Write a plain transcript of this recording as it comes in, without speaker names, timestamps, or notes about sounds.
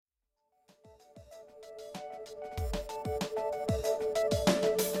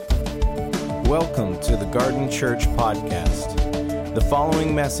Welcome to the Garden Church Podcast. The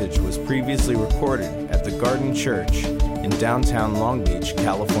following message was previously recorded at the Garden Church in downtown Long Beach,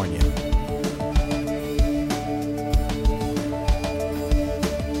 California.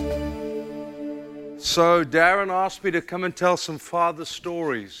 So Darren asked me to come and tell some father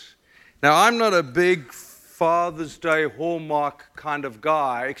stories. Now, I'm not a big Father's Day hallmark kind of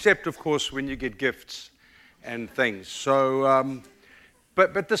guy, except, of course, when you get gifts and things. So,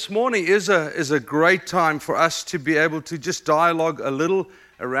 but this morning is a great time for us to be able to just dialogue a little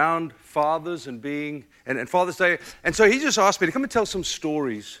around fathers and Father's Day. And so he just asked me to come and tell some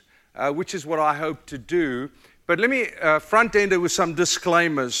stories, which is what I hope to do. But let me front end it with some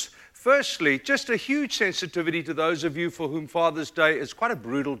disclaimers. Firstly, just a huge sensitivity to those of you for whom Father's Day is quite a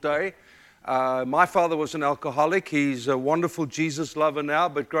brutal day. My father was an alcoholic. He's a wonderful Jesus lover now,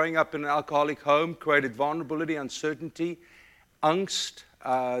 but growing up in an alcoholic home created vulnerability, uncertainty, angst.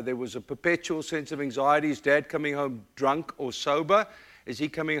 There was a perpetual sense of anxiety. His dad coming home drunk or sober? Is he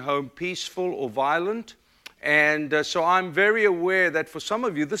coming home peaceful or violent? And so I'm very aware that for some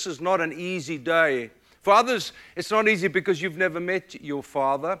of you, this is not an easy day. For others, it's not easy because you've never met your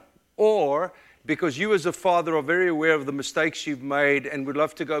father, or because you as a father are very aware of the mistakes you've made and would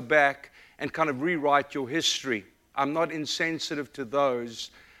love to go back and kind of rewrite your history. I'm not insensitive to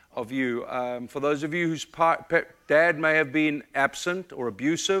those of you. For those of you whose dad may have been absent or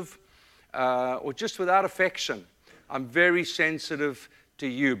abusive or just without affection, I'm very sensitive to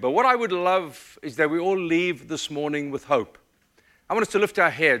you. But what I would love is that we all leave this morning with hope. I want us to lift our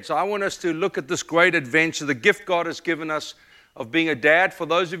heads. I want us to look at this great adventure, the gift God has given us of being a dad. For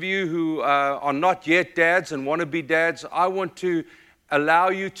those of you who are not yet dads and want to be dads, I want to allow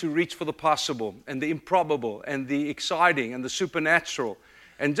you to reach for the possible and the improbable and the exciting and the supernatural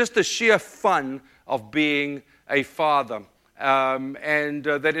and just the sheer fun of being a father.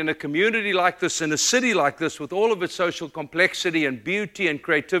 That in a community like this, in a city like this, with all of its social complexity and beauty and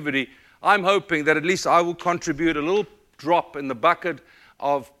creativity, I'm hoping that at least I will contribute a little drop in the bucket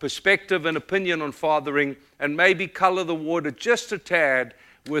of perspective and opinion on fathering and maybe color the water just a tad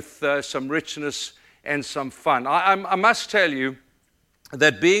with some richness and some fun. I must tell you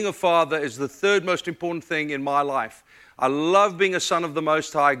that being a father is the third most important thing in my life. I love being a son of the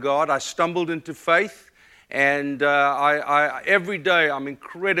Most High God. I stumbled into faith, and every day I'm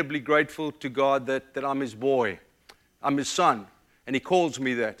incredibly grateful to God that I'm His boy. I'm His son, and He calls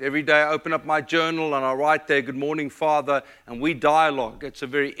me that. Every day I open up my journal and I write there, "Good morning, Father," and we dialogue. It's a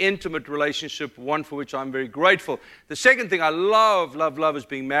very intimate relationship, one for which I'm very grateful. The second thing I love is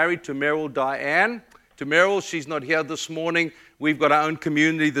being married to Meryl Diane. To Meryl, she's not here this morning. We've got our own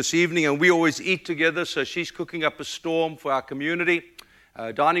community this evening, and we always eat together, so she's cooking up a storm for our community.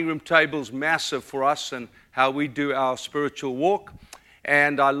 Dining room table's massive for us and how we do our spiritual walk.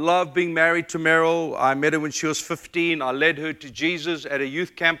 And I love being married to Meryl. I met her when she was 15. I led her to Jesus at a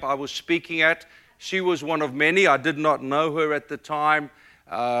youth camp I was speaking at. She was one of many. I did not know her at the time,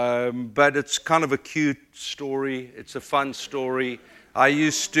 but it's kind of a cute story. It's a fun story. I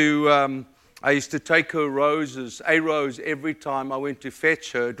used to take her a rose every time I went to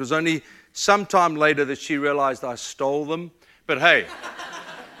fetch her. It was only some time later that she realized I stole them. But hey,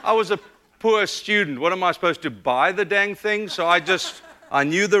 I was a poor student. What am I supposed to buy the dang thing? So I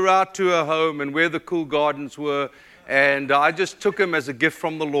knew the route to her home and where the cool gardens were, and I just took them as a gift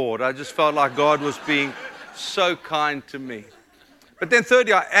from the Lord. I just felt like God was being so kind to me. But then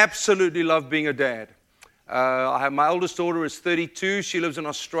thirdly, I absolutely love being a dad. My oldest daughter is 32. She lives in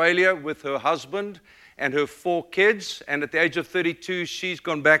Australia with her husband and her 4 kids. And at the age of 32, she's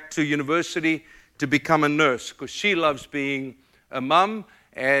gone back to university to become a nurse because she loves being a mum.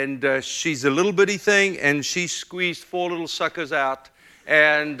 And she's a little bitty thing, and she squeezed 4 little suckers out.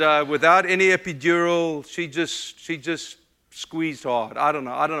 And without any epidural, she just squeezed hard. I don't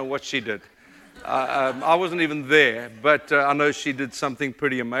know what she did. I wasn't even there, but I know she did something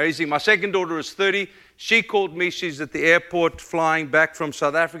pretty amazing. My second daughter is 30. She called me. She's at the airport flying back from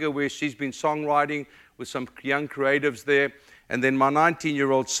South Africa where she's been songwriting with some young creatives there. And then my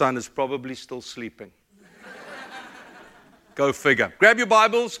 19-year-old son is probably still sleeping. Go figure. Grab your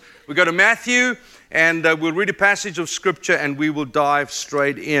Bibles. We go to Matthew, and we'll read a passage of Scripture, and we will dive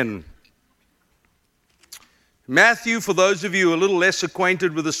straight in. Matthew, for those of you a little less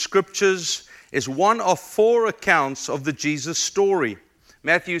acquainted with the Scriptures, is one of 4 accounts of the Jesus story.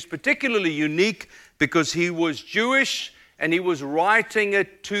 Matthew is particularly unique because he was Jewish and he was writing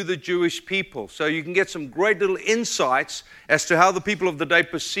it to the Jewish people. So you can get some great little insights as to how the people of the day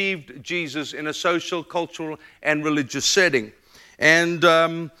perceived Jesus in a social, cultural, and religious setting. And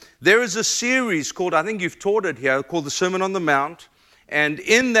there is a series called, I think you've taught it here, called the Sermon on the Mount. And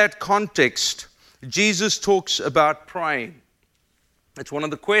in that context, Jesus talks about praying. It's one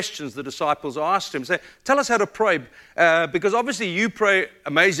of the questions the disciples asked him. Say, tell us how to pray, because obviously you pray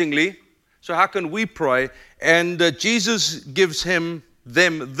amazingly, so how can we pray? And Jesus gives them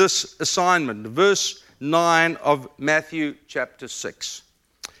this assignment. Verse 9 of Matthew chapter 6.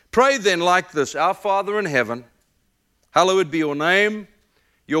 Pray then like this: Our Father in heaven, hallowed be your name.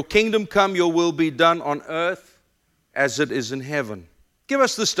 Your kingdom come, your will be done on earth as it is in heaven. Give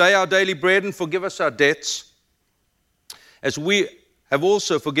us this day our daily bread, and forgive us our debts, as we have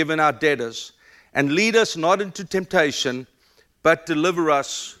also forgiven our debtors. And lead us not into temptation, but deliver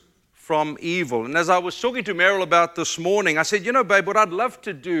us from evil. And as I was talking to Meryl about this morning, I said, babe, what I'd love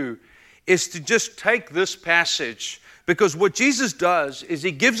to do is to just take this passage, because what Jesus does is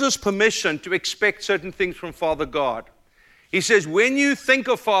he gives us permission to expect certain things from Father God. He says, when you think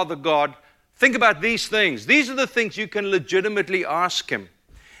of Father God, think about these things. These are the things you can legitimately ask him.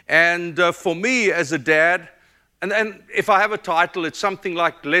 And for me as a dad, and if I have a title, it's something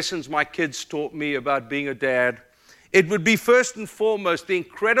like Lessons My Kids Taught Me About Being a Dad. It would be first and foremost the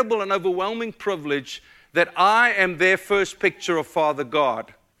incredible and overwhelming privilege that I am their first picture of Father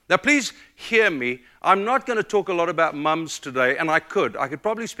God. Now, please hear me. I'm not going to talk a lot about mums today, and I could. I could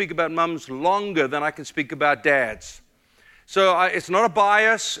probably speak about mums longer than I can speak about dads. So it's not a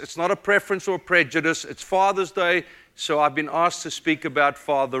bias, it's not a preference or a prejudice. It's Father's Day, so I've been asked to speak about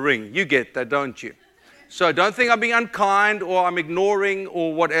fathering. You get that, don't you? So don't think I'm being unkind or I'm ignoring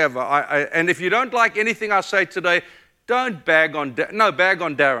or whatever. And if you don't like anything I say today, don't bag on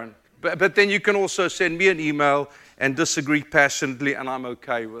Darren. But then you can also send me an email and disagree passionately, and I'm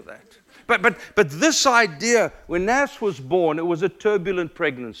okay with that. But this idea, when Nas was born, it was a turbulent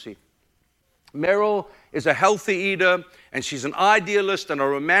pregnancy. Meryl is a healthy eater, and she's an idealist and a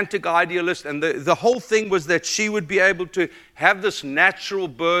romantic idealist, and the whole thing was that she would be able to have this natural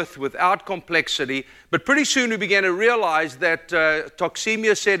birth without complexity. But pretty soon we began to realize that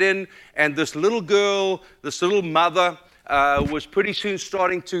toxemia set in, and this little girl, this little mother, was pretty soon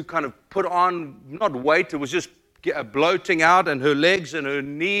starting to kind of put on, not weight, it was just bloating out, and her legs and her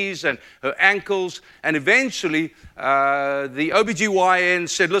knees and her ankles. And eventually the OBGYN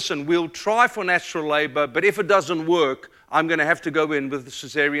said, listen, we'll try for natural labor, but if it doesn't work, I'm going to have to go in with the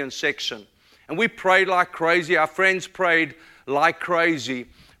cesarean section. And we prayed like crazy. Our friends prayed like crazy.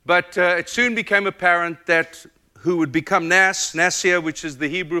 But it soon became apparent that who would become Nassia, which is the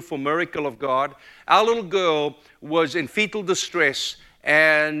Hebrew for miracle of God, our little girl was in fetal distress,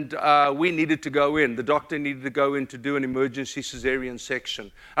 and we needed to go in. The doctor needed to go in to do an emergency cesarean section.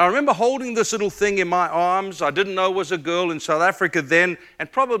 And I remember holding this little thing in my arms. I didn't know it was a girl. In South Africa then,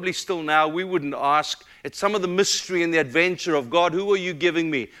 and probably still now, we wouldn't ask. It's some of the mystery and the adventure of God. Who are you giving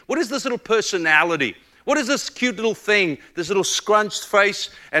me? What is this little personality? What is this cute little thing, this little scrunched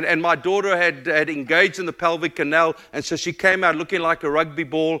face? And my daughter had engaged in the pelvic canal, and so she came out looking like a rugby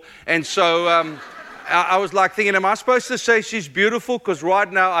ball. And so I was like thinking, am I supposed to say she's beautiful? Because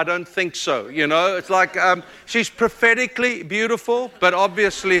right now I don't think so, It's like she's prophetically beautiful, but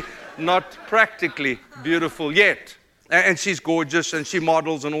obviously not practically beautiful yet. And she's gorgeous, and she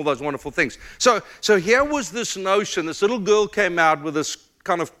models and all those wonderful things. So here was this notion. This little girl came out with this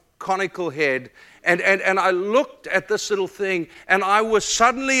kind of conical head, and I looked at this little thing, and I was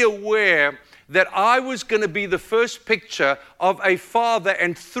suddenly aware that I was going to be the first picture of a father,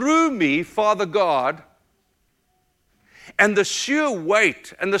 and through me, Father God. And the sheer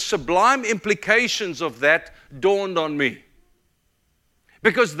weight and the sublime implications of that dawned on me.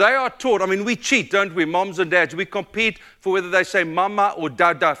 Because they are taught, we cheat, don't we, moms and dads? We compete for whether they say mama or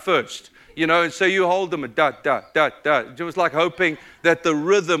dada first. And so you hold them and da, da, da, da. It was like hoping that the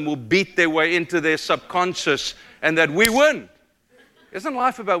rhythm will beat their way into their subconscious and that we win. Isn't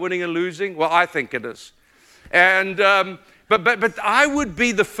life about winning and losing? Well, I think it is. And but I would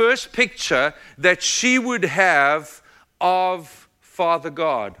be the first picture that she would have of Father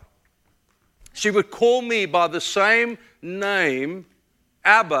God. She would call me by the same name,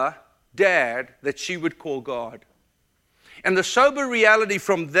 Abba, Dad, that she would call God. And the sober reality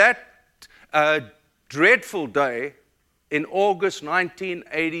from that dreadful day in August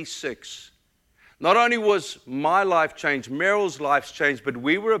 1986, not only was my life changed, Meryl's life changed, but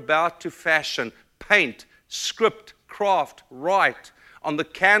we were about to fashion, paint, script, craft, write on the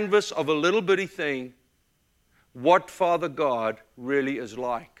canvas of a little bitty thing what Father God really is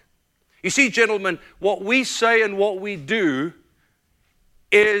like. You see, gentlemen, what we say and what we do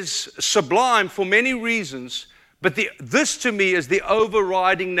is sublime for many reasons, but this to me is the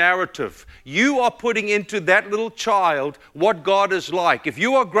overriding narrative. You are putting into that little child what God is like. If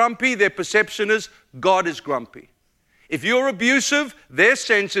you are grumpy, their perception is God is grumpy. If you're abusive, their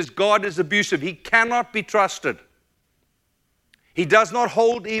sense is God is abusive. He cannot be trusted. He does not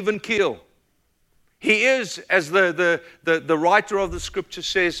hold even keel. He is, as the writer of the scripture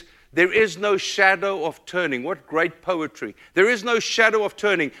says, there is no shadow of turning. What great poetry. There is no shadow of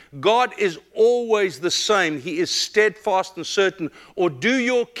turning. God is always the same. He is steadfast and certain. Or do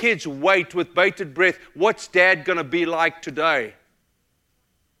your kids wait with bated breath, what's dad going to be like today?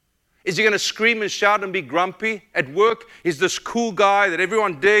 Is he going to scream and shout and be grumpy at work? He's this cool guy that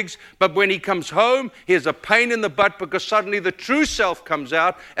everyone digs, but when he comes home, he has a pain in the butt because suddenly the true self comes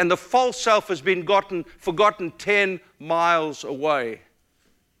out and the false self has been forgotten 10 miles away.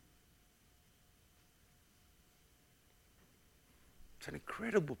 It's an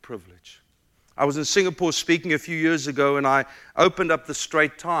incredible privilege. I was in Singapore speaking a few years ago, and I opened up the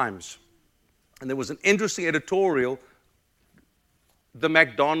Straits Times, and there was an interesting editorial, the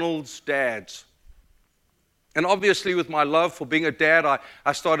McDonald's dads. And obviously, with my love for being a dad,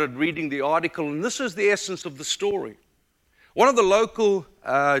 I started reading the article, and this is the essence of the story. One of the local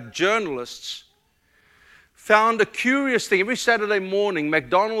journalists found a curious thing. Every Saturday morning,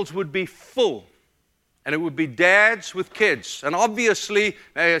 McDonald's would be full. And it would be dads with kids. And obviously,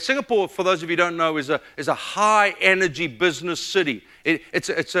 Singapore, for those of you who don't know, is a high-energy business city. It's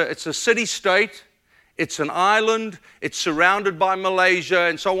a city-state. It's an island. It's surrounded by Malaysia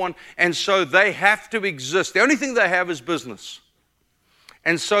and so on. And so they have to exist. The only thing they have is business.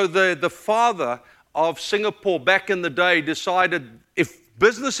 And so the father of Singapore back in the day decided, if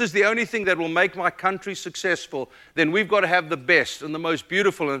business is the only thing that will make my country successful, then we've got to have the best and the most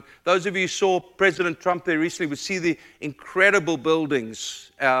beautiful. And those of you who saw President Trump there recently would see the incredible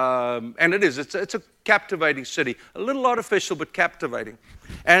buildings. And it's a captivating city. A little artificial, but captivating.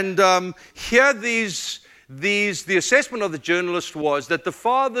 And here the assessment of the journalist was that the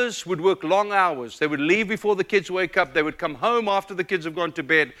fathers would work long hours. They would leave before the kids wake up. They would come home after the kids have gone to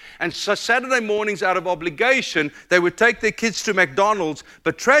bed. And so Saturday mornings, out of obligation, they would take their kids to McDonald's.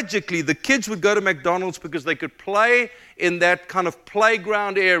 But tragically, the kids would go to McDonald's because they could play in that kind of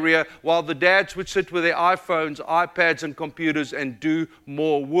playground area while the dads would sit with their iPhones, iPads, and computers and do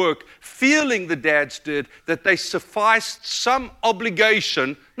more work, feeling, the dads did, that they sufficed some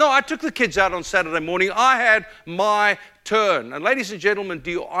obligation. No, I took the kids out on Saturday morning. I had my turn. And ladies and gentlemen, do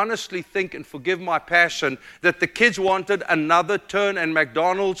you honestly think, and forgive my passion, that the kids wanted another turn at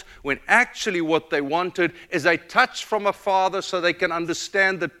McDonald's when actually what they wanted is a touch from a father so they can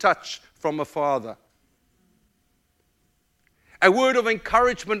understand the touch from a father? A word of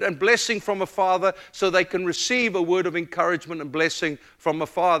encouragement and blessing from a father so they can receive a word of encouragement and blessing from a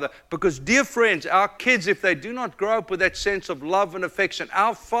father. Because, dear friends, our kids, if they do not grow up with that sense of love and affection,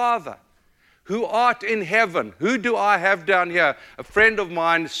 our Father, who art in heaven, who do I have down here? A friend of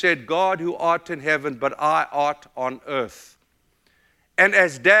mine said, God who art in heaven, but I art on earth. And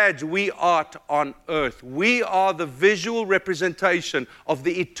as dads, we art on earth. We are the visual representation of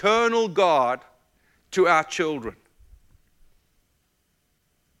the eternal God to our children.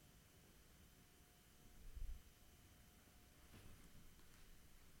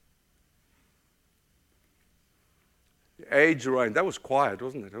 Age range. That was quiet,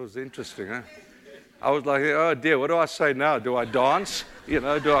 wasn't it? It was interesting, huh? I was like, oh dear, what do I say now? Do I dance? Do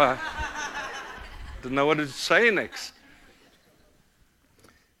I don't know what to say next.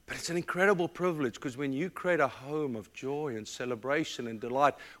 But it's an incredible privilege because when you create a home of joy and celebration and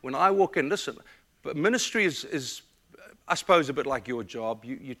delight, when I walk in, listen, but ministry is I suppose a bit like your job.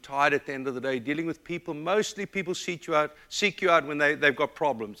 You're tired at the end of the day dealing with people. Mostly people seek you out when they've got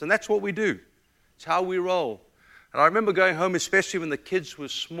problems. And that's what we do. It's how we roll. And I remember going home, especially when the kids were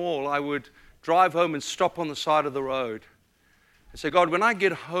small, I would drive home and stop on the side of the road and say, God, when I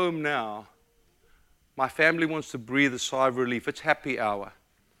get home now, my family wants to breathe a sigh of relief. It's happy hour.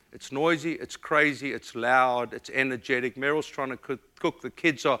 It's noisy, it's crazy, it's loud, it's energetic. Meryl's trying to cook. The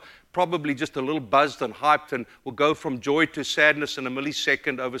kids are probably just a little buzzed and hyped and will go from joy to sadness in a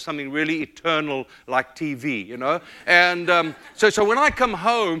millisecond over something really eternal like TV, And so when I come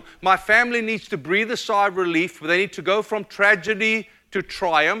home, my family needs to breathe a sigh of relief. They need to go from tragedy to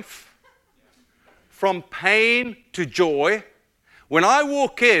triumph, from pain to joy. When I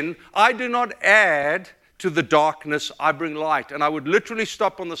walk in, I do not add to the darkness, I bring light. And I would literally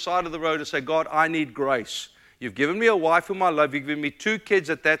stop on the side of the road and say, God, I need grace. You've given me a wife whom I love. You've given me 2 kids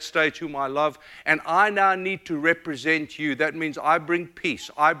at that stage whom I love. And I now need to represent you. That means I bring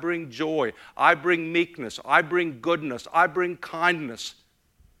peace. I bring joy. I bring meekness. I bring goodness. I bring kindness.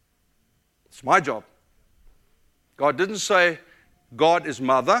 It's my job. God didn't say God is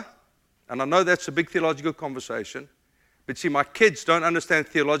mother. And I know that's a big theological conversation. But see, my kids don't understand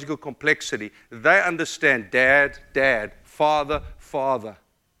theological complexity. They understand dad, dad, father, father.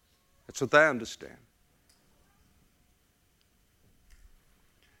 That's what they understand.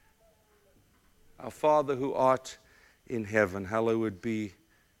 Our Father who art in heaven, hallowed be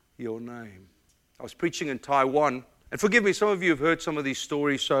your name. I was preaching in Taiwan, and forgive me, some of you have heard some of these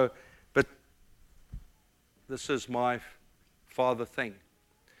stories, but this is my father thing.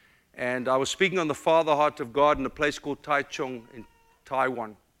 And I was speaking on the Father heart of God in a place called Taichung in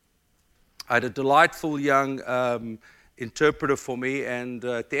Taiwan. I had a delightful young interpreter for me, and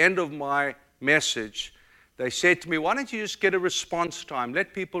at the end of my message, they said to me, why don't you just get a response time?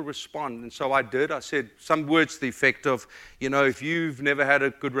 Let people respond. And so I did. I said some words to the effect of, if you've never had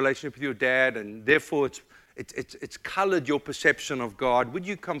a good relationship with your dad, and therefore it's colored your perception of God, would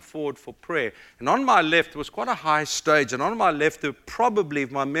you come forward for prayer? And on my left was quite a high stage, and on my left there were probably,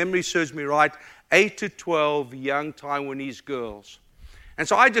 if my memory serves me right, 8 to 12 young Taiwanese girls. And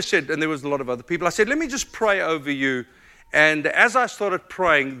so I just said, and there was a lot of other people, I said, let me just pray over you. And as I started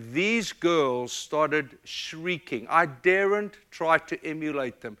praying, these girls started shrieking. I daren't try to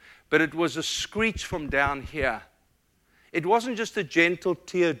emulate them, but it was a screech from down here. It wasn't just a gentle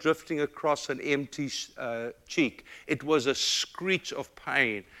tear drifting across an empty cheek. It was a screech of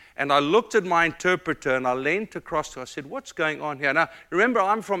pain. And I looked at my interpreter and I leaned across to her. I said, what's going on here? Now, remember,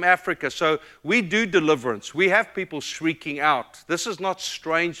 I'm from Africa, so we do deliverance. We have people shrieking out. This is not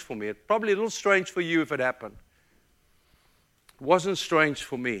strange for me. It's probably a little strange for you if it happened. It wasn't strange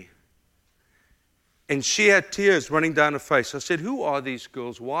for me. And she had tears running down her face. I said, who are these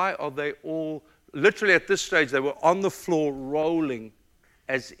girls? Why are they all, literally at this stage, they were on the floor rolling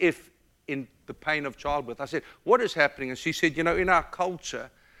as if in the pain of childbirth. I said, what is happening? And she said, in our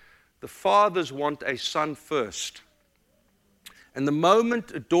culture, the fathers want a son first. And the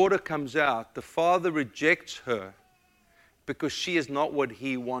moment a daughter comes out, the father rejects her because she is not what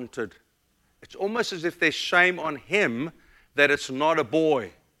he wanted. It's almost as if there's shame on him that it's not a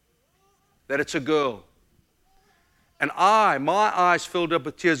boy, that it's a girl. And my eyes filled up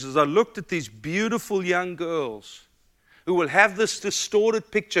with tears as I looked at these beautiful young girls who will have this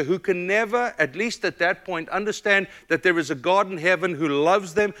distorted picture, who can never, at least at that point, understand that there is a God in heaven who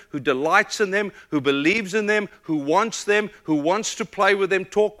loves them, who delights in them, who believes in them, who wants to play with them,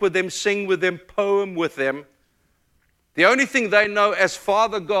 talk with them, sing with them, poem with them. The only thing they know as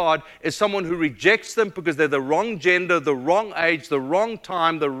Father God is someone who rejects them because they're the wrong gender, the wrong age, the wrong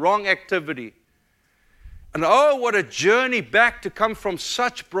time, the wrong activity. And oh, what a journey back to come from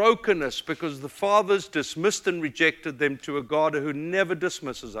such brokenness because the fathers dismissed and rejected them to a God who never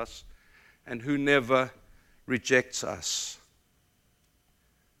dismisses us and who never rejects us.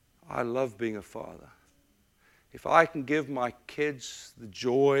 I love being a father. If I can give my kids the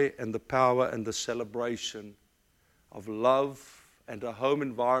joy and the power and the celebration of love and a home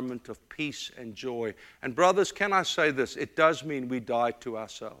environment of peace and joy. And brothers, can I say this? It does mean we die to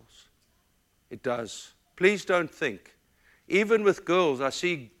ourselves. It does. Please don't think. Even with girls, I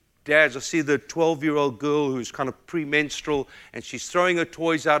see dads, I see the 12-year-old girl who's kind of premenstrual and she's throwing her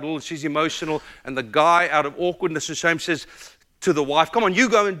toys out, she's emotional, and the guy, out of awkwardness and shame, says to the wife, come on, you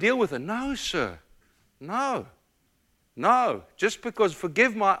go and deal with her. No, sir. No. No, just because,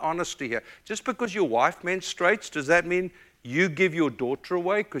 forgive my honesty here, just because your wife menstruates, does that mean you give your daughter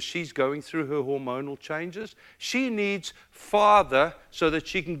away because she's going through her hormonal changes? She needs Father so that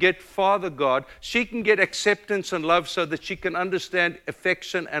she can get Father God. She can get acceptance and love so that she can understand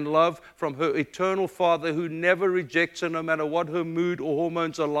affection and love from her eternal Father who never rejects her no matter what her mood or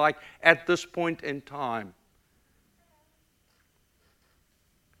hormones are like at this point in time.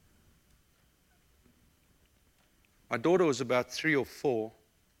 My daughter was about 3 or 4,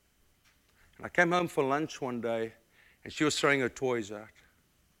 and I came home for lunch one day, and she was throwing her toys out.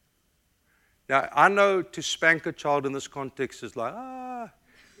 Now, I know to spank a child in this context is like,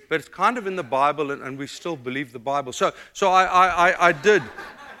 but it's kind of in the Bible, and we still believe the Bible. So I did.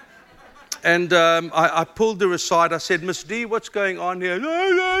 And I pulled her aside. I said, Miss D, what's going on here?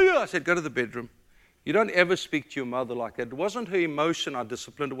 I said, go to the bedroom. You don't ever speak to your mother like that. It wasn't her emotion I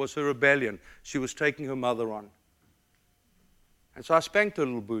disciplined, it was her rebellion. She was taking her mother on. And so I spanked her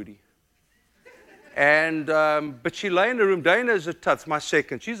little booty. And but she lay in the room. Dana is my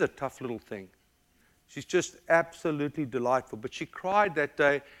second. She's a tough little thing. She's just absolutely delightful. But she cried that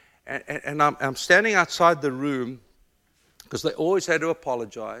day, and I'm standing outside the room because they always had to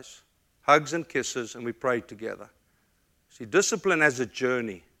apologize, hugs and kisses, and we prayed together. See, discipline has a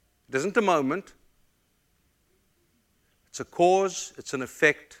journey. It isn't a moment. It's a cause, it's an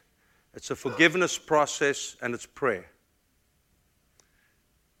effect, it's a forgiveness process, and it's prayer.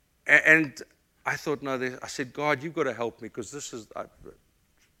 And I thought, no, I said, God, you've got to help me because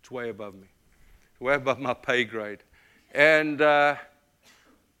it's way above me, way above my pay grade. And I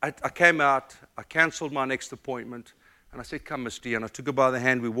came out, I canceled my next appointment, and I said, come, Miss D. And I took her by the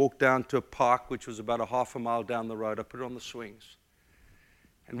hand. We walked down to a park, which was about a half a mile down the road. I put her on the swings.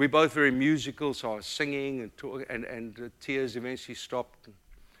 And we're both very musical, so I was singing and the tears eventually stopped. And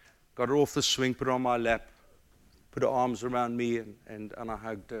got her off the swing, put her on my lap, put her arms around me, and I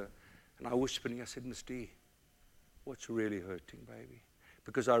hugged her. And I whispered, I said, Miss D, what's really hurting, baby?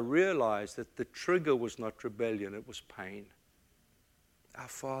 Because I realized that the trigger was not rebellion, it was pain. Our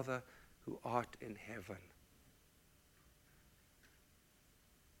Father who art in heaven.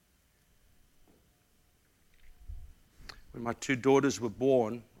 When my two daughters were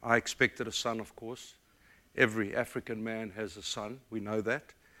born, I expected a son, of course. Every African man has a son, we know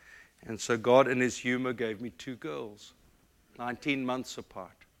that. And so God, in His humor, gave me two girls, 19 months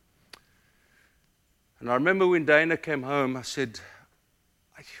apart. And I remember when Dana came home, I said,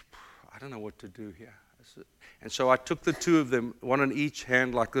 I don't know what to do here. And so I took the two of them, one in each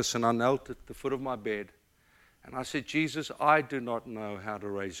hand like this, and I knelt at the foot of my bed. And I said, Jesus, I do not know how to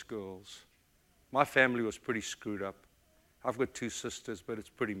raise girls. My family was pretty screwed up. I've got two sisters, but it's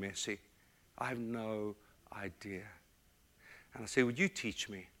pretty messy. I have no idea. And I said, would you teach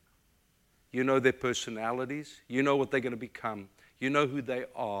me? You know their personalities. You know what they're going to become. You know who they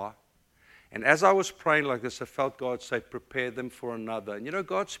are. And as I was praying like this, I felt God say, prepare them for another. And you know,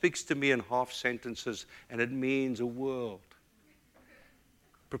 God speaks to me in half sentences, and it means a world.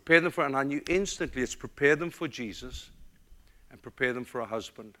 Prepare them for, and I knew instantly it's prepare them for Jesus and prepare them for a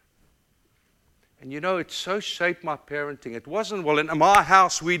husband. And you know, it so shaped my parenting. It wasn't, well, in my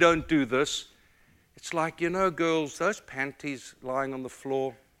house, we don't do this. It's like, you know, girls, those panties lying on the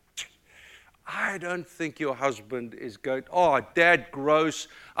floor, I don't think your husband is going, oh, Dad, gross.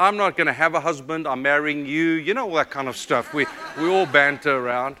 I'm not going to have a husband. I'm marrying you. You know, all that kind of stuff. We all banter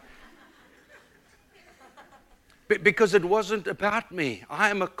around. Because it wasn't about me. I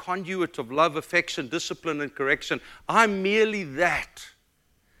am a conduit of love, affection, discipline, and correction. I'm merely that.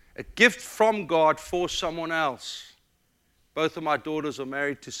 A gift from God for someone else. Both of my daughters are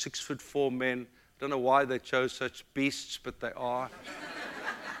married to 6'4" men. Don't know why they chose such beasts, but they are.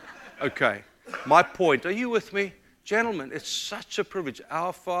 Okay. My point, are you with me? Gentlemen, it's such a privilege.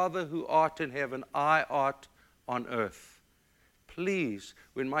 Our Father who art in heaven, I art on earth. Please,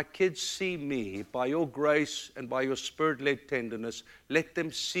 when my kids see me, by your grace and by your Spirit-led tenderness, let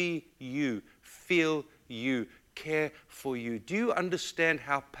them see you, feel you, care for you. Do you understand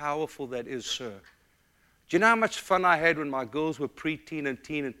how powerful that is, sir? Do you know how much fun I had when my girls were preteen and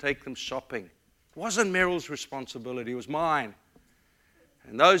teen and take them shopping? It wasn't Meryl's responsibility, it was mine.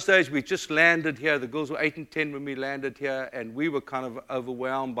 In those days, we just landed here. The girls were 8 and 10 when we landed here, and we were kind of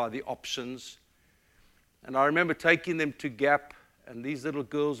overwhelmed by the options. And I remember taking them to Gap, and these little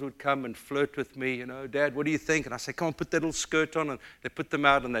girls would come and flirt with me, you know, Dad, what do you think? And I say, come on, put that little skirt on. And they put them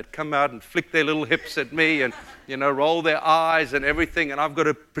out, and they'd come out and flick their little hips at me and, you know, roll their eyes and everything. And I've got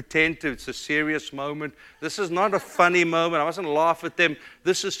to pretend it's a serious moment. This is not a funny moment. I mustn't laugh at them.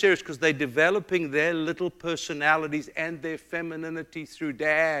 This is serious because they're developing their little personalities and their femininity through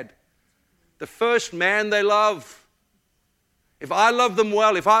Dad. The first man they love. If I love them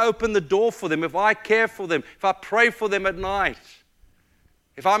well, if I open the door for them, if I care for them, if I pray for them at night,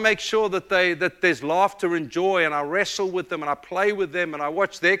 if I make sure that there's laughter and joy, and I wrestle with them, and I play with them, and I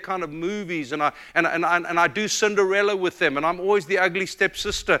watch their kind of movies, and I do Cinderella with them, and I'm always the ugly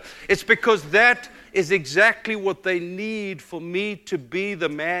stepsister, it's because that is exactly what they need for me to be the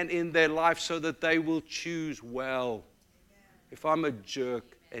man in their life so that they will choose well. If I'm a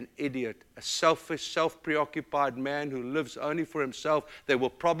jerk, an idiot, a selfish, self-preoccupied man who lives only for himself, they will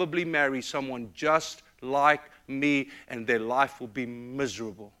probably marry someone just like me, and their life will be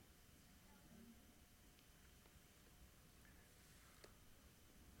miserable.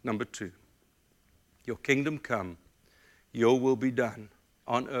 Number 2, your kingdom come, your will be done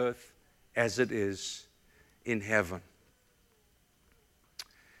on earth as it is in heaven.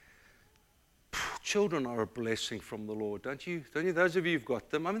 Children are a blessing from the Lord, don't you? Those of you who've got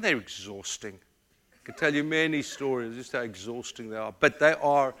them, I mean, they're exhausting. I can tell you many stories just how exhausting they are, but they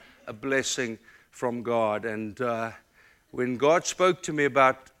are a blessing from God. And when God spoke to me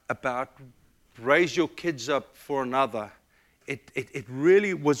about raise your kids up for another, it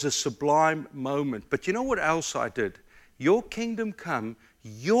really was a sublime moment. But you know what else I did? Your kingdom come,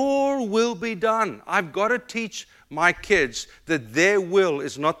 your will be done. I've got to teach my kids that their will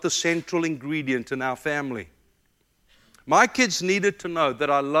is not the central ingredient in our family. My kids needed to know that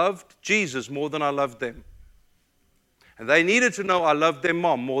I loved Jesus more than I loved them. And they needed to know I loved their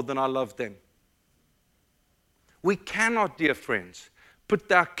mom more than I loved them. We cannot, dear friends,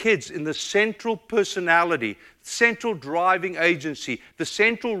 put our kids in the central personality, central driving agency, the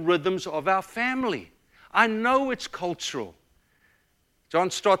central rhythms of our family. I know it's cultural. John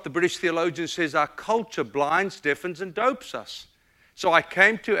Stott, the British theologian, says our culture blinds, deafens, and dopes us. So I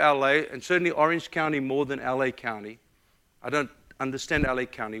came to LA, and certainly Orange County more than LA County. I don't understand LA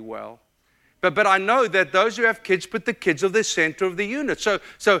County well. But I know that those who have kids put the kids at the center of the unit.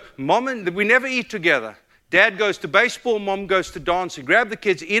 So mom and we never eat together. Dad goes to baseball, mom goes to dancing. Grab the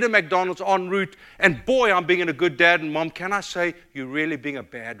kids, eat at McDonald's en route, and boy, I'm being a good dad. And mom, can I say, you're really being a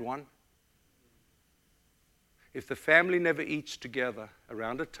bad one? If the family never eats together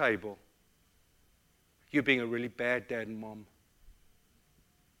around a table, you're being a really bad dad and mom.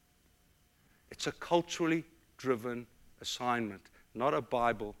 It's a culturally driven assignment, not a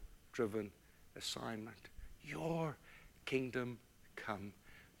Bible-driven assignment. Your kingdom come.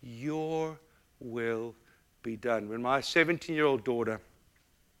 Your will be done. When my 17-year-old daughter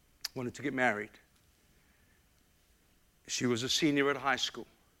wanted to get married, she was a senior at high school.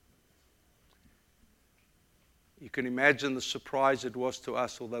 You can imagine the surprise it was to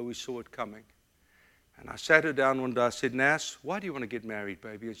us, although we saw it coming. And I sat her down one day. I said, Nas, why do you want to get married,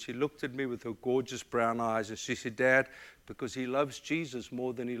 baby? And she looked at me with her gorgeous brown eyes, and she said, Dad, because he loves Jesus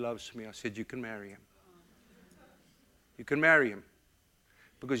more than he loves me. I said, you can marry him. You can marry him.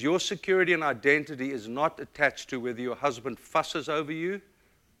 Because your security and identity is not attached to whether your husband fusses over you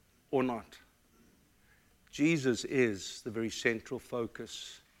or not. Jesus is the very central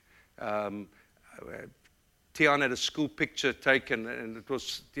focus. Tian had a school picture taken, and it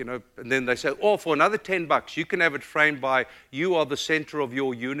was, and then they said, oh, for another $10, you can have it framed by, you are the center of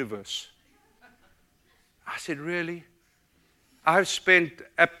your universe. I said, really? I've spent,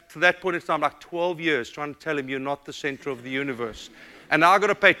 up to that point in time, like 12 years trying to tell him you're not the center of the universe. And now I've got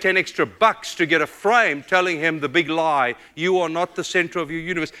to pay 10 extra bucks to get a frame telling him the big lie, you are not the center of your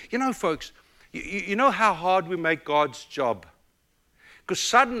universe. You know, folks, you know how hard we make God's job? Because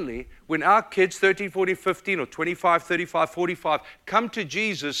suddenly, when our kids, 13, 14, 15, or 25, 35, 45, come to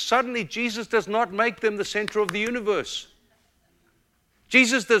Jesus, suddenly Jesus does not make them the center of the universe.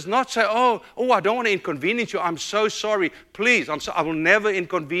 Jesus does not say, oh, I don't want to inconvenience you. I'm so sorry. Please, I will never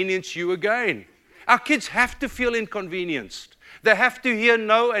inconvenience you again. Our kids have to feel inconvenienced. They have to hear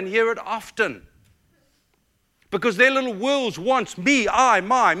no and hear it often. Because their little worlds wants me, I,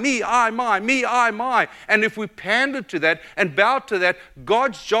 my, me, I, my, me, I, my. And if we pander to that and bow to that,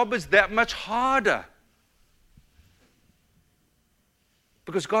 God's job is that much harder.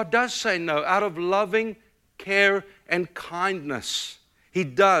 Because God does say no out of loving care and kindness. He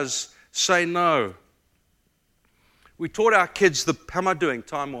does say no. We taught our kids how am I doing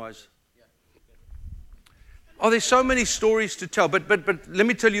time-wise? Oh, there's so many stories to tell, but let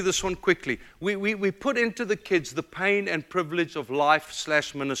me tell you this one quickly. We put into the kids the pain and privilege of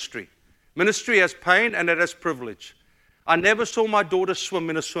life/ministry. Ministry has pain and it has privilege. I never saw my daughter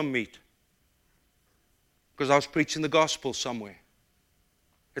swim in a swim meet because I was preaching the gospel somewhere.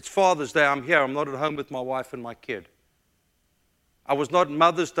 It's Father's Day, I'm here, I'm not at home with my wife and my kid. I was not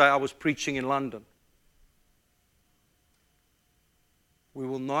Mother's Day, I was preaching in London. We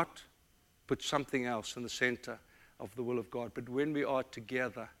will not put something else in the center of the will of God. But when we are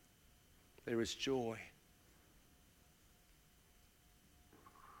together, there is joy.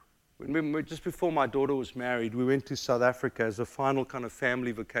 Just before my daughter was married, we went to South Africa as a final kind of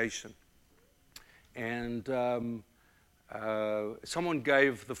family vacation. And someone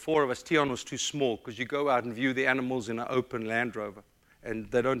gave the four of us, Tian was too small, because you go out and view the animals in an open Land Rover. And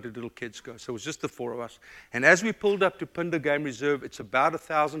they don't let little kids go. So it was just the four of us. And as we pulled up to Pinder Game Reserve, it's about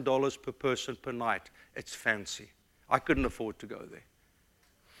 $1,000 per person per night. It's fancy. I couldn't afford to go there.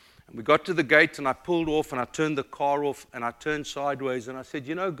 And we got to the gate, and I pulled off, and I turned the car off, and I turned sideways, and I said,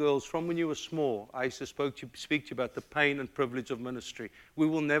 you know, girls, from when you were small, I used to speak to you about the pain and privilege of ministry. We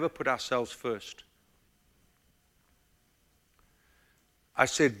will never put ourselves first. I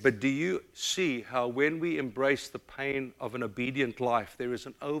said, but do you see how when we embrace the pain of an obedient life, there is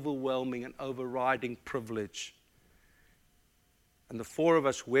an overwhelming and overriding privilege? And the four of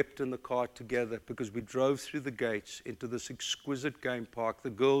us wept in the car together because we drove through the gates into this exquisite game park. The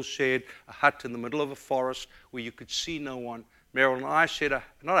girls shared a hut in the middle of a forest where you could see no one. Meryl and I shared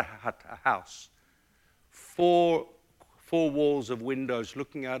not a hut, a house. Four walls of windows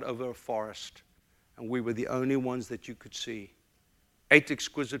looking out over a forest. And we were the only ones that you could see. Ate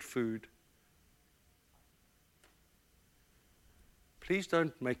exquisite food. Please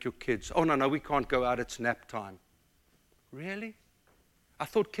don't make your kids, oh, no, we can't go out, it's nap time. Really? I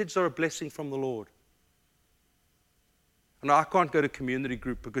thought kids are a blessing from the Lord. And I can't go to community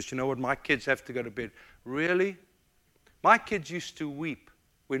group because you know what, my kids have to go to bed. Really? My kids used to weep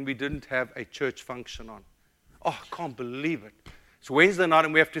when we didn't have a church function on. Oh, I can't believe it. It's Wednesday night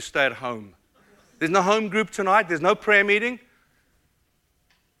and we have to stay at home. There's no home group tonight. There's no prayer meeting.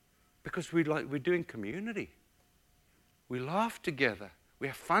 Because we're doing community. We laugh together. We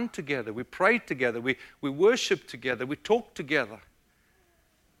have fun together. We pray together. We worship together. We talk together.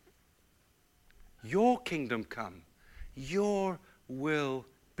 Your kingdom come. Your will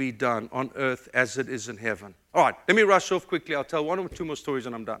be done on earth as it is in heaven. All right, let me rush off quickly. I'll tell one or two more stories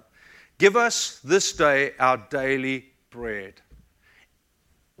and I'm done. Give us this day our daily bread.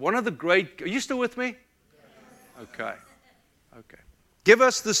 One of the great... Are you still with me? Okay. Give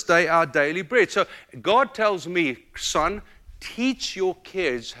us this day our daily bread. So God tells me, son, teach your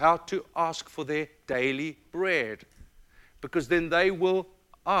kids how to ask for their daily bread. Because then they will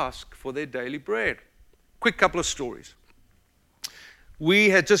ask for their daily bread. Quick couple of stories. We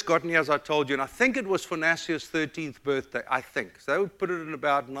had just gotten here, as I told you, and I think it was for Nasia's 13th birthday, I think. So they would put it in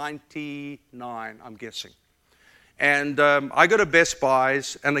about 99, I'm guessing. And I go to Best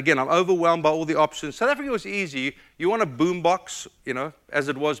Buy's, and again, I'm overwhelmed by all the options. South Africa was easy. You want a boombox, as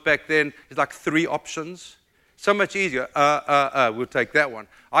it was back then, it's like 3 options. So much easier. We'll take that one.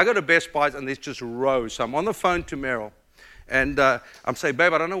 I go to Best Buy's, and there's just rows. So I'm on the phone to Meryl, and I'm saying,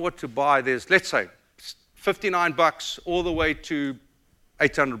 babe, I don't know what to buy. There's, let's say, $59 all the way to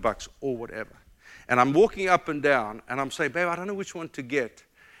 $800 or whatever. And I'm walking up and down, and I'm saying, babe, I don't know which one to get.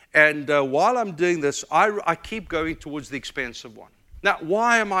 And while I'm doing this, I keep going towards the expensive one. Now,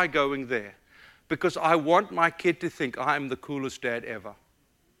 why am I going there? Because I want my kid to think I'm the coolest dad ever.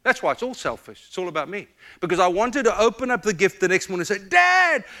 That's why it's all selfish. It's all about me. Because I wanted to open up the gift the next morning and say,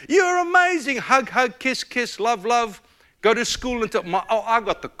 Dad, you're amazing. Hug, hug, kiss, kiss, love, love. Go to school and tell, I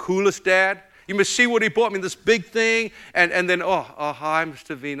got the coolest dad. You must see what he bought me, this big thing. And then, hi,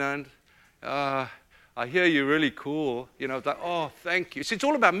 Mr. Weinand. I hear you're really cool. It's like, oh, thank you. See, it's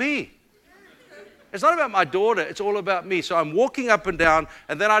all about me. It's not about my daughter. It's all about me. So I'm walking up and down,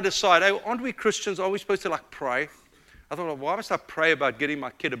 and then I decide, hey, aren't we Christians? Are we supposed to, pray? I thought, well, why must I pray about getting my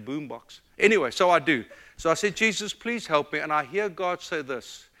kid a boombox? Anyway, so I do. So I said, Jesus, please help me. And I hear God say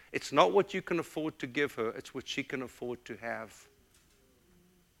this. It's not what you can afford to give her. It's what she can afford to have.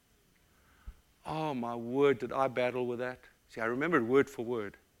 Oh, my word, did I battle with that? See, I remembered word for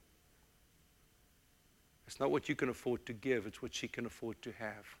word. It's not what you can afford to give. It's what she can afford to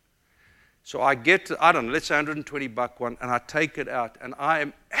have. So I get, I don't know, let's say $120 one, and I take it out, and I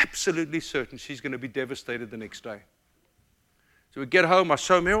am absolutely certain she's going to be devastated the next day. So we get home, I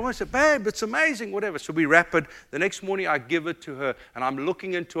show Meryl, I said, babe, it's amazing, whatever. So we wrap it. The next morning I give it to her, and I'm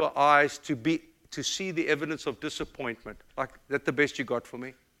looking into her eyes to see the evidence of disappointment. Like, that's the best you got for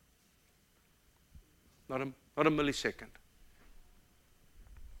me? Not a millisecond.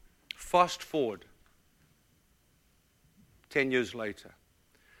 Fast forward. 10 years later.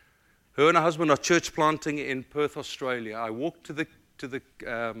 Her and her husband are church planting in Perth, Australia. I walk to the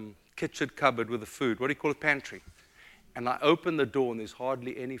kitchen cupboard with the food. What do you call it? Pantry. And I open the door, and there's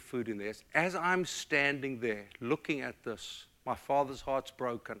hardly any food in there. As I'm standing there looking at this, my father's heart's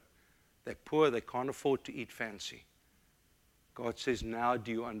broken. They're poor. They can't afford to eat fancy. God says, now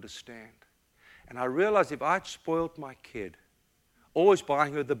do you understand? And I realized if I'd spoiled my kid, always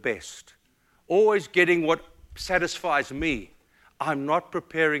buying her the best, always getting what satisfies me, I'm not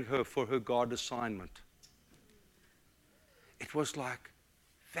preparing her for her God assignment. It was like,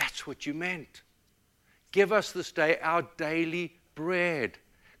 that's what you meant. Give us this day our daily bread.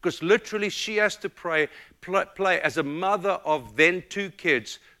 Because literally she has to play as a mother of then 2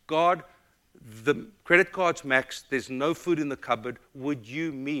 kids. God, the credit card's maxed. There's no food in the cupboard. Would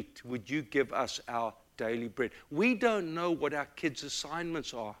you give us our daily bread? We don't know what our kids'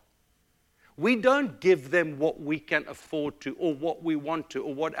 assignments are. We don't give them what we can afford to, or what we want to,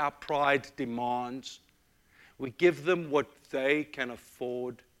 or what our pride demands. We give them what they can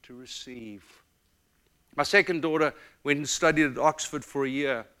afford to receive. My second daughter went and studied at Oxford for a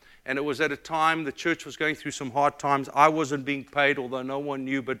year, and it was at a time the church was going through some hard times. I wasn't being paid, although no one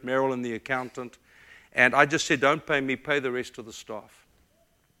knew but Meryl and the accountant. And I just said, don't pay me, pay the rest of the staff.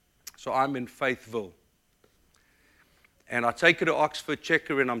 So I'm in Faithville. And I take her to Oxford, check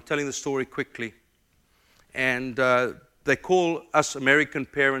her in. I'm telling the story quickly. And they call us American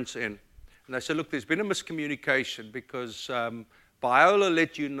parents in. And they say, look, there's been a miscommunication because Biola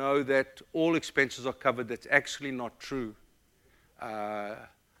let you know that all expenses are covered. That's actually not true.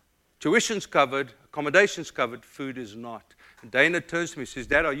 Tuition's covered, accommodation's covered, food is not. And Dana turns to me and says,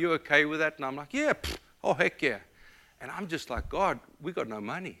 Dad, are you okay with that? And I'm like, yeah, oh, heck yeah. And I'm just like, God, we got no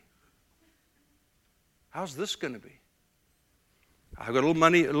money. How's this going to be? I've got a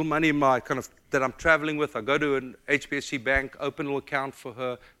little money in my that I'm traveling with. I go to an HBSC bank, open a little account for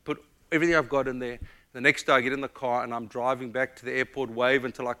her, put everything I've got in there. The next day I get in the car and I'm driving back to the airport, wave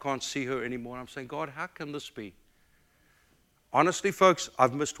until I can't see her anymore. I'm saying, God, how can this be? Honestly, folks,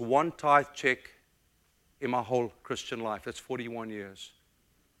 I've missed one tithe check in my whole Christian life. That's 41 years.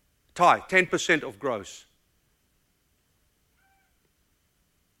 Tithe, 10% of gross.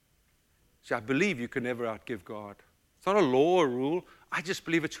 See, I believe you can never outgive God. It's not a law or rule. I just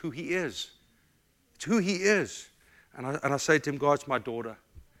believe it's who He is. It's who He is. And I say to Him, God's my daughter.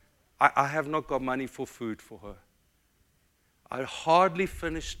 I have not got money for food for her. I hardly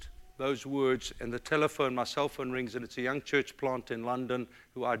finished those words, and my cell phone rings, and it's a young church plant in London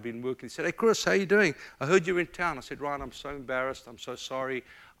who I'd been working. He said, hey, Chris, how are you doing? I heard you're in town. I said, Ryan, I'm so embarrassed. I'm so sorry.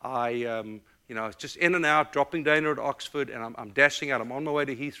 It's just in and out, dropping Dana at Oxford, and I'm dashing out. I'm on my way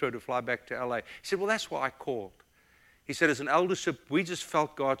to Heathrow to fly back to LA. He said, well, that's why I called. He said, as an eldership, we just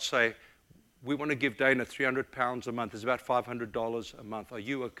felt God say, we want to give Dana £300 a month. It's about $500 a month. Are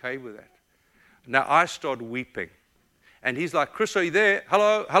you okay with that? Now, I start weeping. And he's like, Chris, are you there?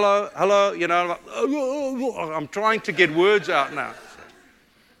 Hello, hello, hello. You know, I'm trying to get words out now.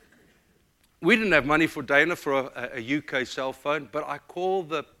 We didn't have money for Dana for a UK cell phone, but I call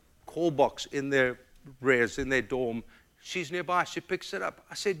the call box in their in their dorm. She's nearby. She picks it up.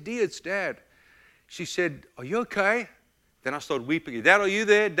 I said, Dee, it's Dad. She said, are you okay? Then I started weeping. Dad, are you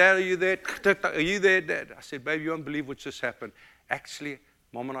there? Dad, are you there? Are you there, Dad? I said, baby, you won't believe what just happened. Actually,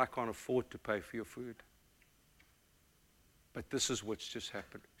 Mom and I can't afford to pay for your food. But this is what's just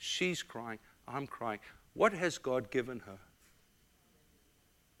happened. She's crying. I'm crying. What has God given her?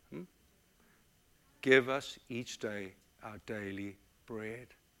 Give us each day our daily bread.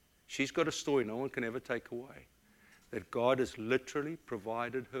 She's got a story no one can ever take away. That God has literally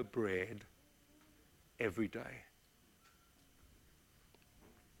provided her bread every day.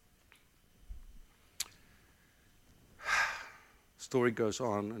 Story goes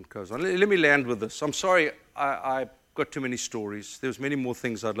on and goes on. Let me land with this. I'm sorry I got too many stories. There's many more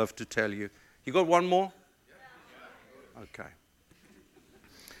things I'd love to tell you. You got one more? Okay.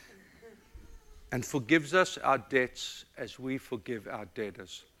 And forgives us our debts as we forgive our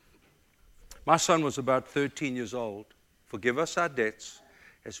debtors. My son was about 13 years old. Forgive us our debts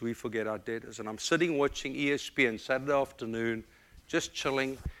as we forget our debtors. And I'm sitting watching ESPN Saturday afternoon, just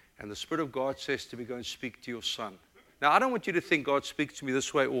chilling, and the Spirit of God says to me, go and speak to your son. Now, I don't want you to think God speaks to me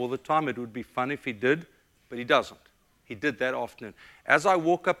this way all the time. It would be fun if He did, but He doesn't. He did that afternoon. As I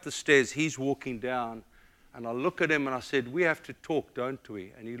walk up the stairs, he's walking down, and I look at him and I said, we have to talk, don't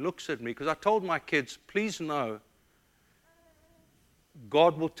we? And he looks at me, because I told my kids, please know,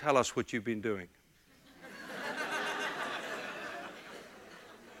 God will tell us what you've been doing.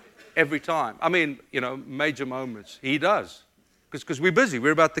 Every time. I mean, major moments. He does. Because we're busy.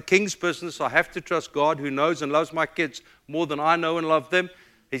 We're about the King's business. I have to trust God, who knows and loves my kids more than I know and love them.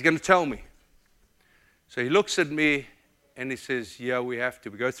 He's going to tell me. So he looks at me and he says, yeah, we have to.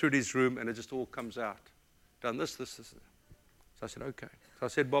 We go through his room and it just all comes out. Done this. So I said, okay. So I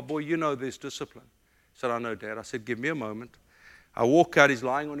said, Bob, boy, you know there's discipline. He said, I know, Dad. I said, give me a moment. I walk out. He's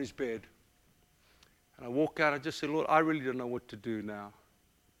lying on his bed. And I walk out. I just said, Lord, I really don't know what to do now.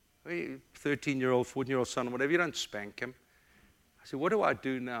 13-year-old, 14-year-old son, or whatever, you don't spank him. I said, what do I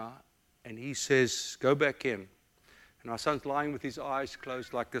do now? And he says, go back in. And my son's lying with his eyes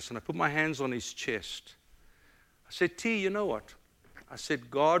closed like this, and I put my hands on his chest. I said, T, you know what? I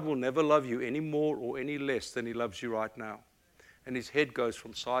said, God will never love you any more or any less than He loves you right now. And his head goes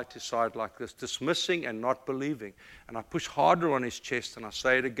from side to side like this, dismissing and not believing. And I push harder on his chest and I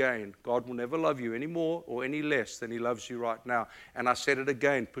say it again. God will never love you any more or any less than He loves you right now. And I said it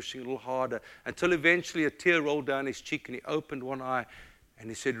again, pushing a little harder, until eventually a tear rolled down his cheek and he opened one eye. And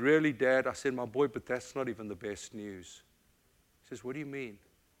he said, really, Dad? I said, my boy, but that's not even the best news. He says, what do you mean?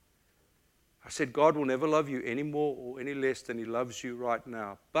 I said, God will never love you any more or any less than He loves you right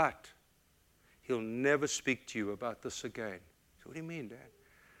now. But He'll never speak to you about this again. So what do you mean, Dad?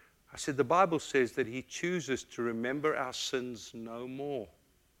 I said, the Bible says that He chooses to remember our sins no more.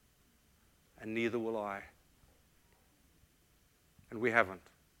 And neither will I. And we haven't.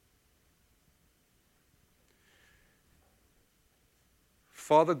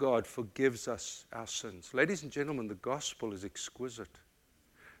 Father God forgives us our sins. Ladies and gentlemen, the gospel is exquisite.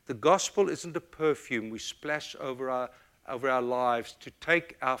 The gospel isn't a perfume we splash over our lives to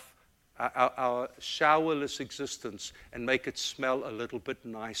take our showerless existence and make it smell a little bit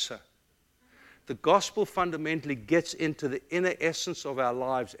nicer. The gospel fundamentally gets into the inner essence of our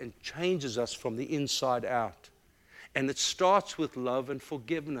lives and changes us from the inside out. And it starts with love and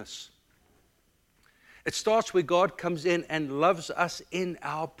forgiveness. It starts where God comes in and loves us in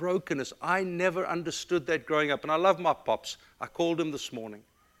our brokenness. I never understood that growing up. And I love my pops. I called him this morning.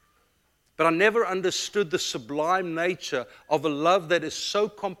 But I never understood the sublime nature of a love that is so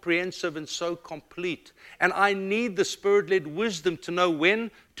comprehensive and so complete. And I need the Spirit-led wisdom to know when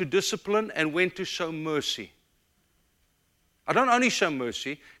to discipline and when to show mercy. I don't only show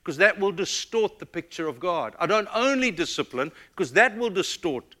mercy because that will distort the picture of God. I don't only discipline because that will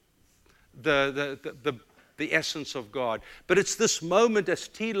distort the essence of God. But it's this moment as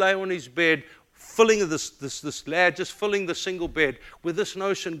T lay on his bed, filling this lad, just filling the single bed with this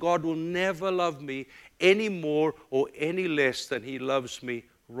notion, God will never love me any more or any less than he loves me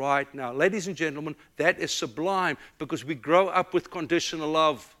right now. Ladies and gentlemen, that is sublime because we grow up with conditional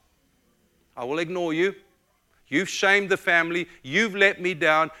love. I will ignore you. You've shamed the family. You've let me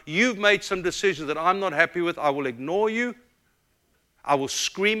down. You've made some decisions that I'm not happy with. I will ignore you. I will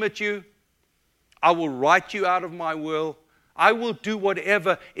scream at you. I will write you out of my will. I will do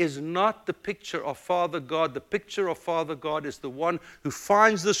whatever is not the picture of Father God. The picture of Father God is the one who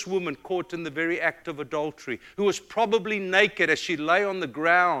finds this woman caught in the very act of adultery, who was probably naked as she lay on the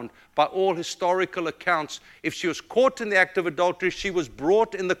ground by all historical accounts. If she was caught in the act of adultery, she was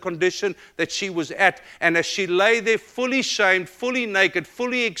brought in the condition that she was at. And as she lay there fully shamed, fully naked,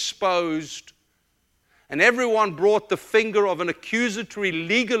 fully exposed, and everyone brought the finger of an accusatory,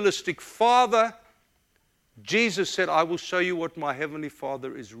 legalistic father, Jesus said, I will show you what my heavenly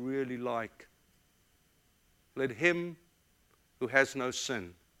Father is really like. Let him who has no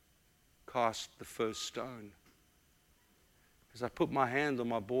sin cast the first stone. As I put my hand on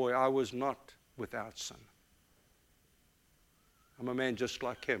my boy, I was not without sin. I'm a man just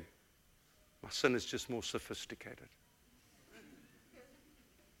like him. My sin is just more sophisticated.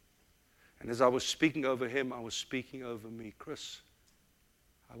 And as I was speaking over him, I was speaking over me. Chris,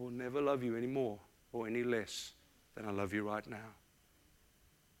 I will never love you anymore or any less than I love you right now.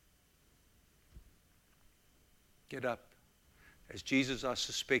 Get up. As Jesus, I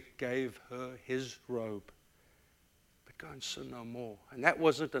suspect, gave her his robe. But go and sin no more. And that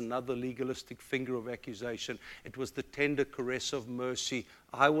wasn't another legalistic finger of accusation. It was the tender caress of mercy.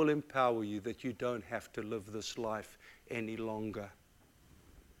 I will empower you that you don't have to live this life any longer.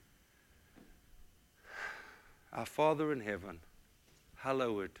 Our Father in heaven,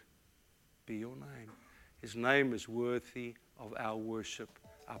 hallowed be your name. His name is worthy of our worship,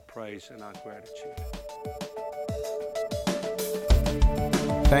 our praise, and our gratitude.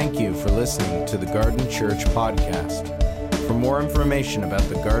 Thank you for listening to the Garden Church podcast. For more information about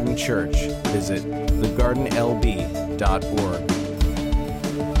the Garden Church, visit thegardenlb.org.